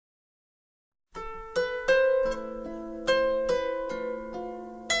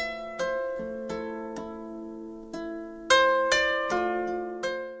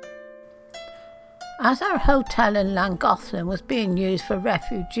As our hotel in Llangollen was being used for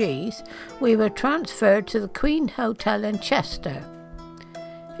refugees, we were transferred to the Queen Hotel in Chester.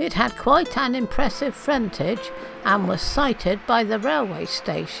 It had quite an impressive frontage and was sited by the railway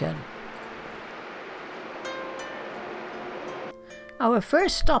station. Our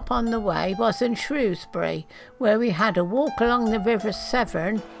first stop on the way was in Shrewsbury, where we had a walk along the River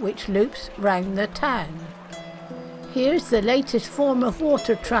Severn, which loops round the town. Here's the latest form of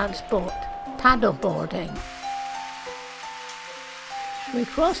water transport, paddleboarding. We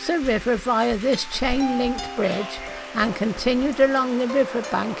crossed the river via this chain-linked bridge and continued along the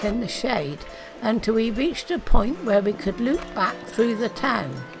riverbank in the shade until we reached a point where we could loop back through the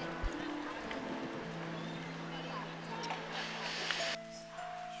town.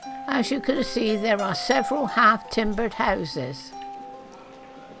 As you can see, there are several half-timbered houses.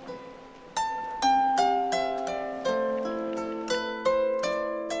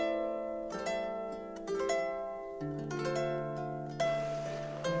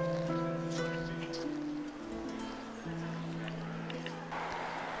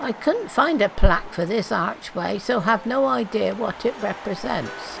 I couldn't find a plaque for this archway, so have no idea what it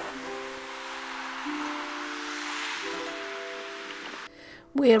represents.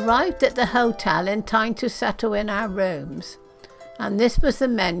 We arrived at the hotel in time to settle in our rooms, and this was the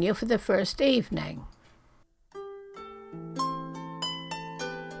menu for the first evening.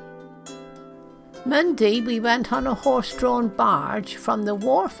 Monday we went on a horse-drawn barge from the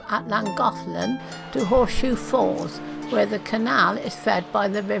wharf at Llangollen to Horseshoe Falls, where the canal is fed by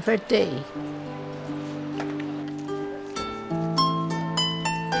the River Dee.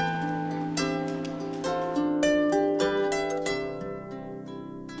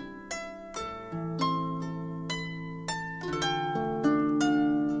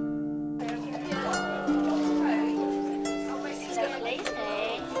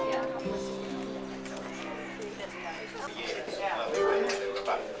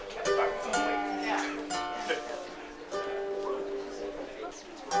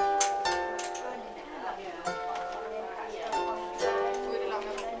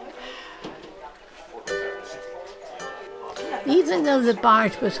 Even though the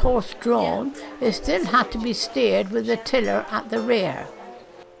barge was horse-drawn, it still had to be steered with a tiller at the rear.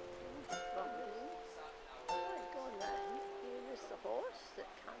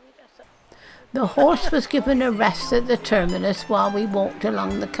 The horse was given a rest at the terminus while we walked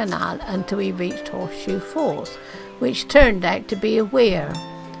along the canal until we reached Horseshoe Falls, which turned out to be a weir.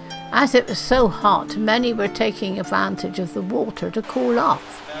 As it was so hot, many were taking advantage of the water to cool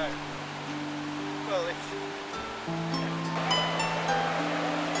off.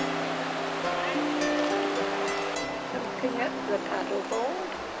 Looking at the paddleboard.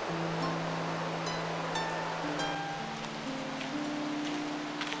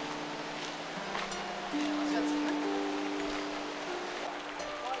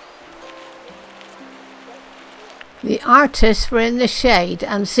 The artists were in the shade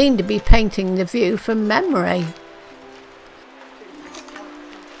and seemed to be painting the view from memory.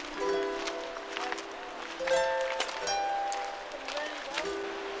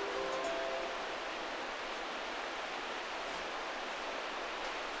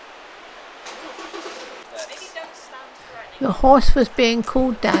 The horse was being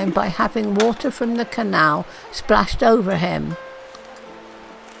cooled down by having water from the canal splashed over him.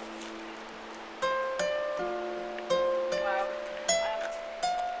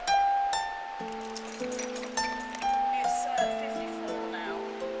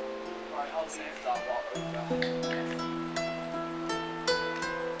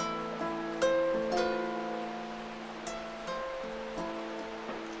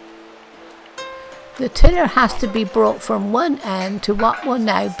 The tiller has to be brought from one end to what will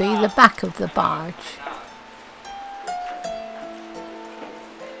now be the back of the barge.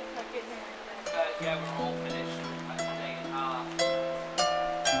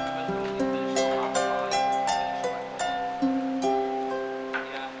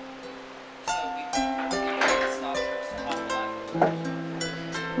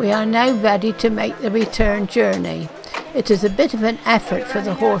 We are now ready to make the return journey. It is a bit of an effort for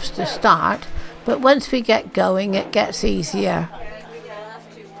the horse to start, but once we get going it gets easier.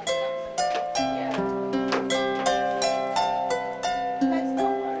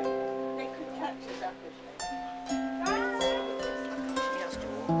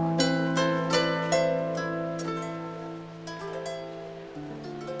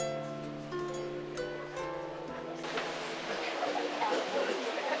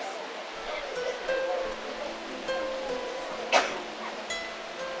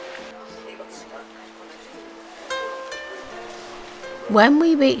 When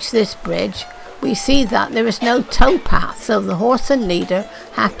we reached this bridge, We see that there is no tow path, so the horse and leader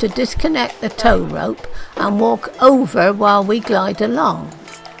have to disconnect the tow rope and walk over while we glide along.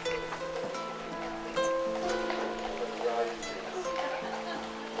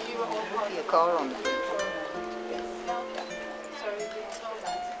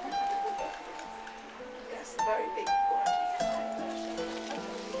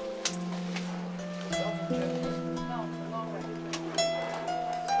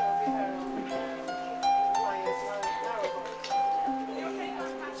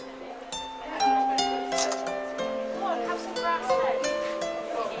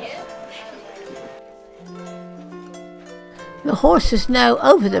 The horse is now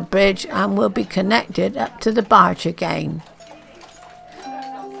over the bridge and will be connected up to the barge again.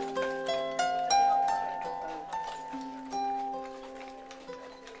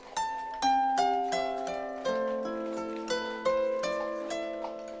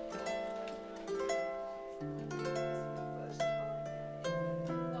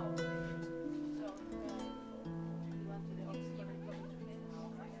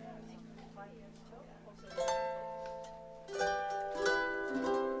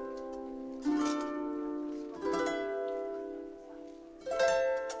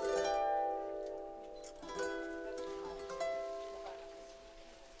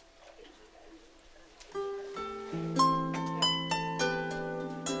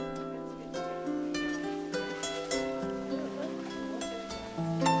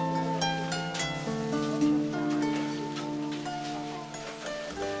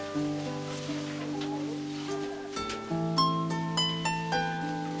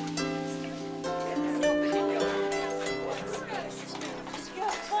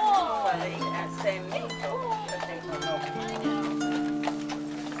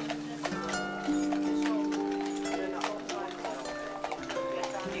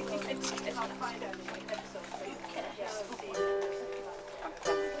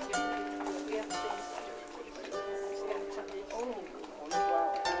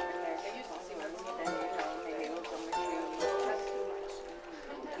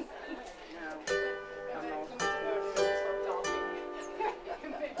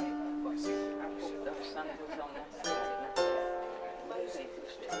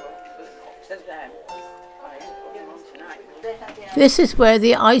 This is where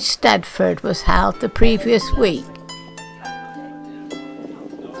the Ice Stedford was held the previous week.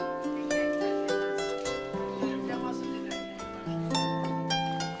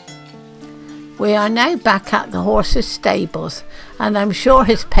 We are now back at the horse's stables, and I'm sure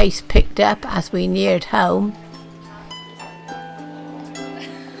his pace picked up as we neared home.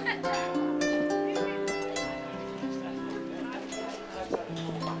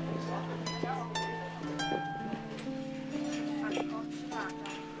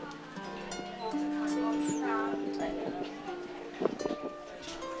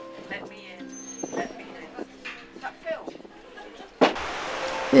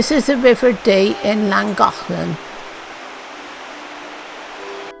 This is the River Dee in Llangollen.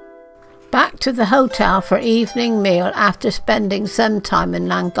 Back to the hotel for evening meal after spending some time in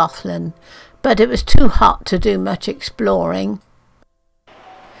Llangollen, but it was too hot to do much exploring.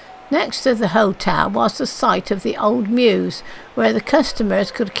 Next to the hotel was the site of the old mews, where the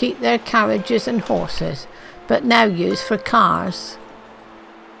customers could keep their carriages and horses, but now used for cars.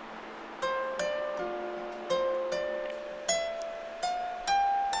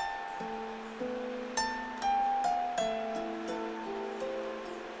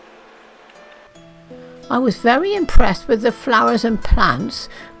 I was very impressed with the flowers and plants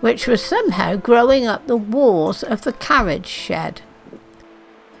which were somehow growing up the walls of the carriage shed.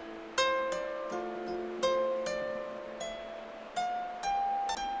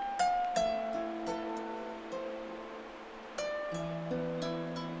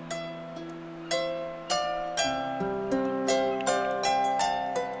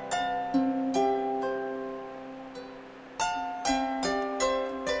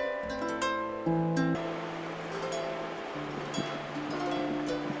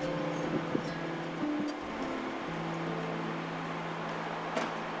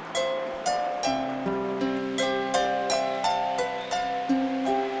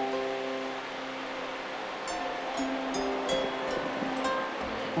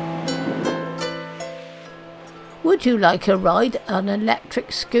 Would you like a ride on an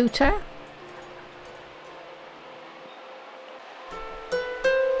electric scooter?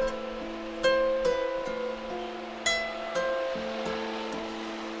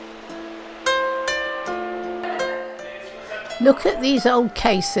 Look at these old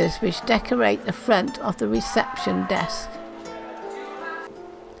cases which decorate the front of the reception desk.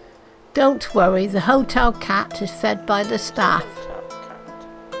 Don't worry, the hotel cat is fed by the staff.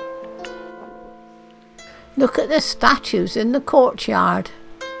 Look at the statues in the courtyard.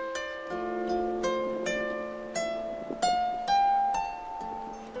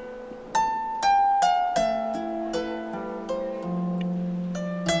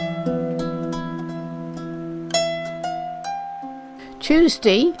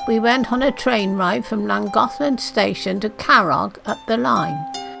 Tuesday, we went on a train ride from Llangollen station to Carrog up the line.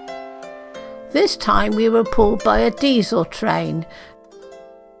 This time we were pulled by a diesel train.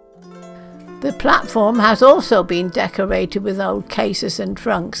 The platform has also been decorated with old cases and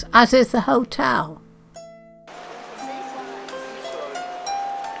trunks, as is the hotel.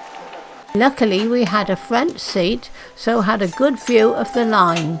 Luckily we had a front seat, so had a good view of the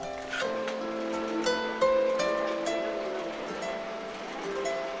line.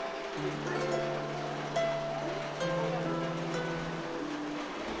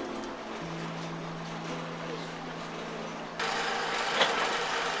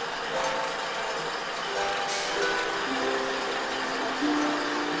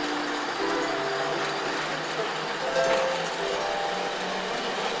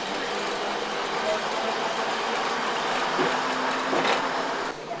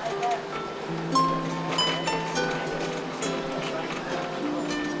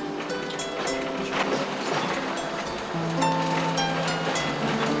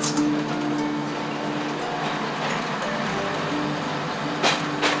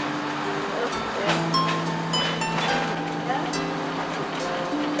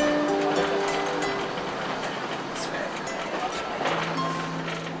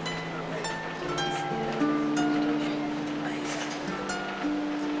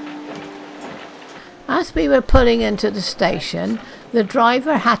 As we were pulling into the station, the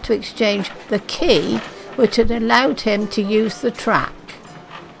driver had to exchange the key which had allowed him to use the track.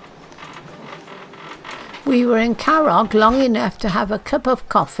 We were in Carrog long enough to have a cup of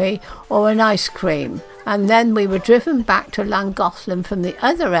coffee or an ice cream, and then we were driven back to Llangollen from the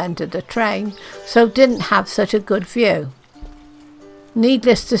other end of the train, so didn't have such a good view.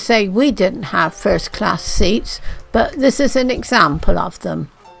 Needless to say, we didn't have first class seats, but this is an example of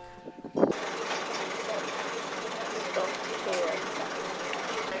them.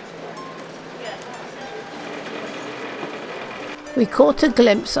 We caught a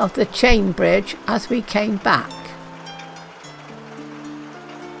glimpse of the chain bridge as we came back.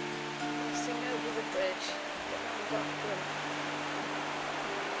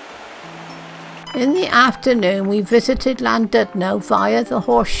 In the afternoon we visited Llandudno via the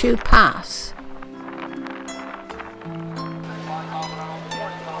Horseshoe Pass.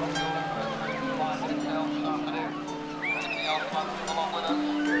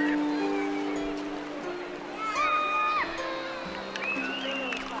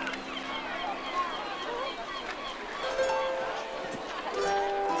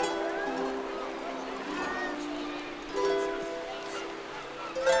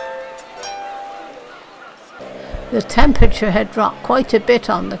 The temperature had dropped quite a bit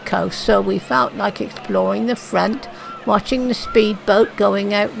on the coast, so we felt like exploring the front, watching the speedboat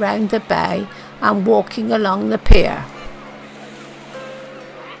going out round the bay and walking along the pier.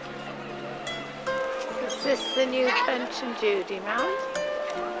 Is this the new Punch and Judy round?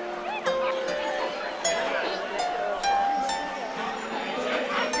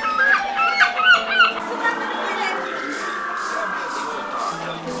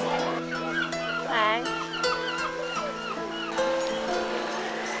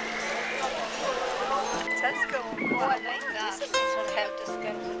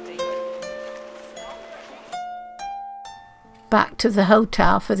 Back to the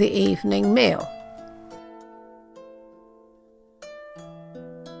hotel for the evening meal.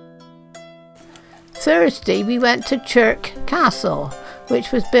 Thursday we went to Chirk Castle,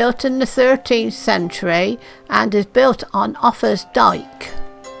 which was built in the 13th century and is built on Offa's Dyke.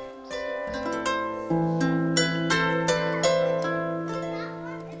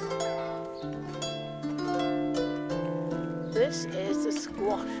 This is the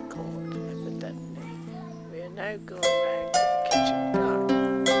squash court, evidently. We are now going round to the kitchen garden.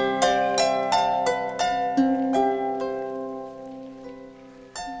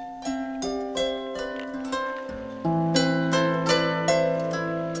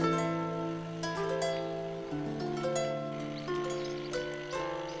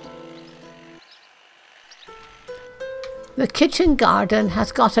 The kitchen garden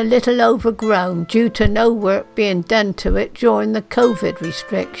has got a little overgrown due to no work being done to it during the COVID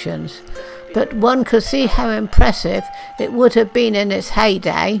restrictions, but one could see how impressive it would have been in its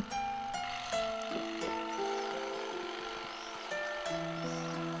heyday.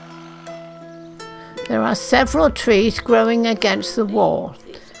 There are several trees growing against the wall.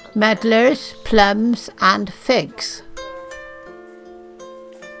 Medlars, plums and figs.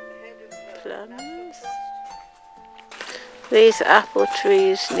 Plums. These apple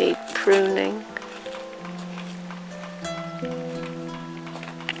trees need pruning.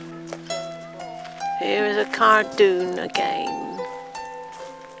 Here is a cardoon again.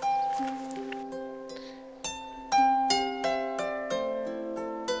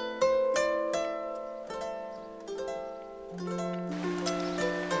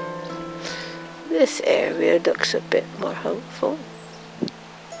 This area looks a bit more hopeful.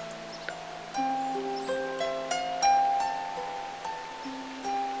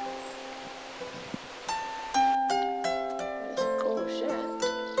 There's a courgette.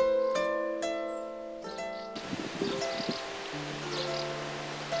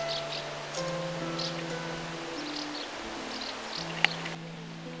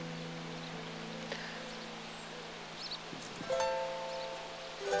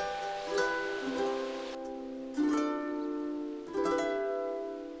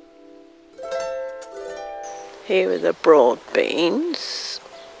 Here are the broad beans.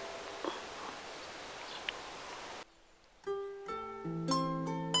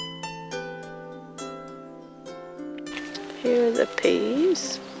 Here are the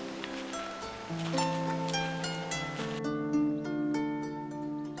peas.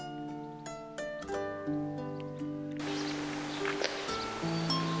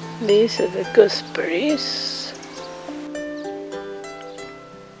 These are the gooseberries.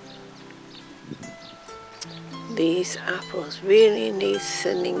 These apples really need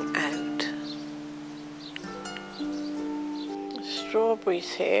thinning out.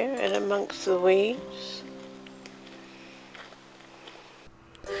 Strawberries here and amongst the weeds.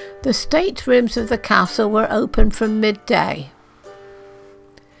 The staterooms of the castle were open from midday.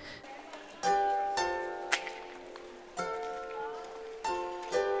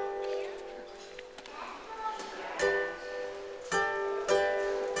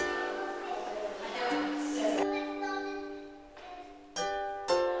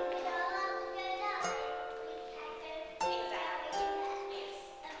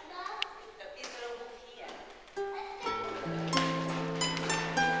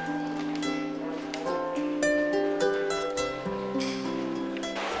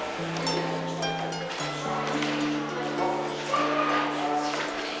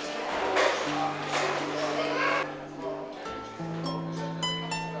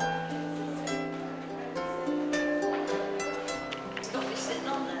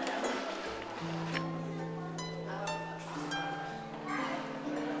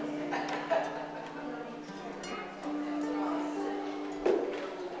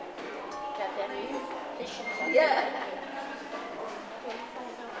 Yeah.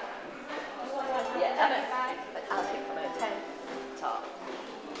 Yeah, I'll take from a 10 top.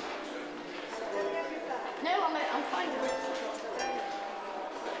 No, I'm fine.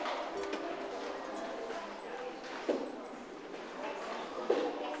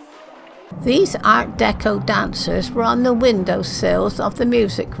 These Art Deco dancers were on the window sills of the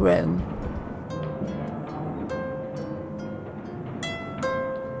music room.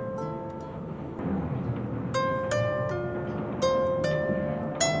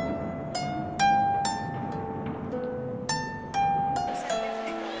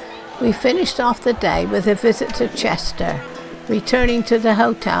 We finished off the day with a visit to Chester, returning to the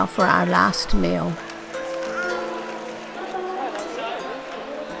hotel for our last meal.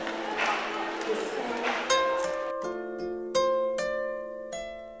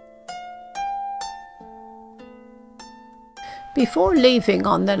 Before leaving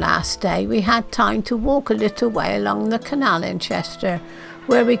on the last day, we had time to walk a little way along the canal in Chester,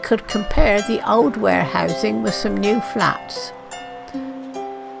 where we could compare the old warehousing with some new flats.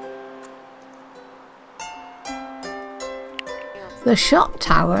 The shot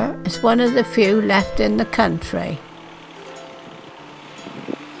tower is one of the few left in the country.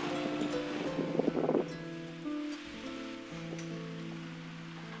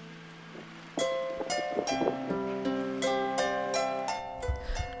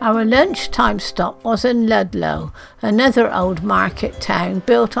 Our lunchtime stop was in Ludlow, another old market town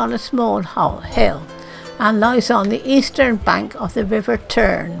built on a small hill and lies on the eastern bank of the River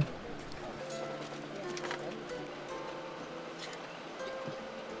Tern.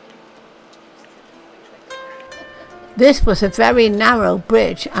 This was a very narrow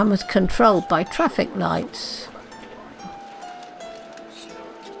bridge and was controlled by traffic lights.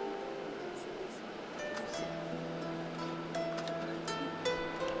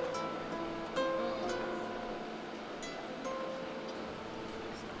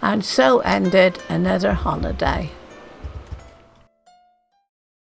 And so ended another holiday.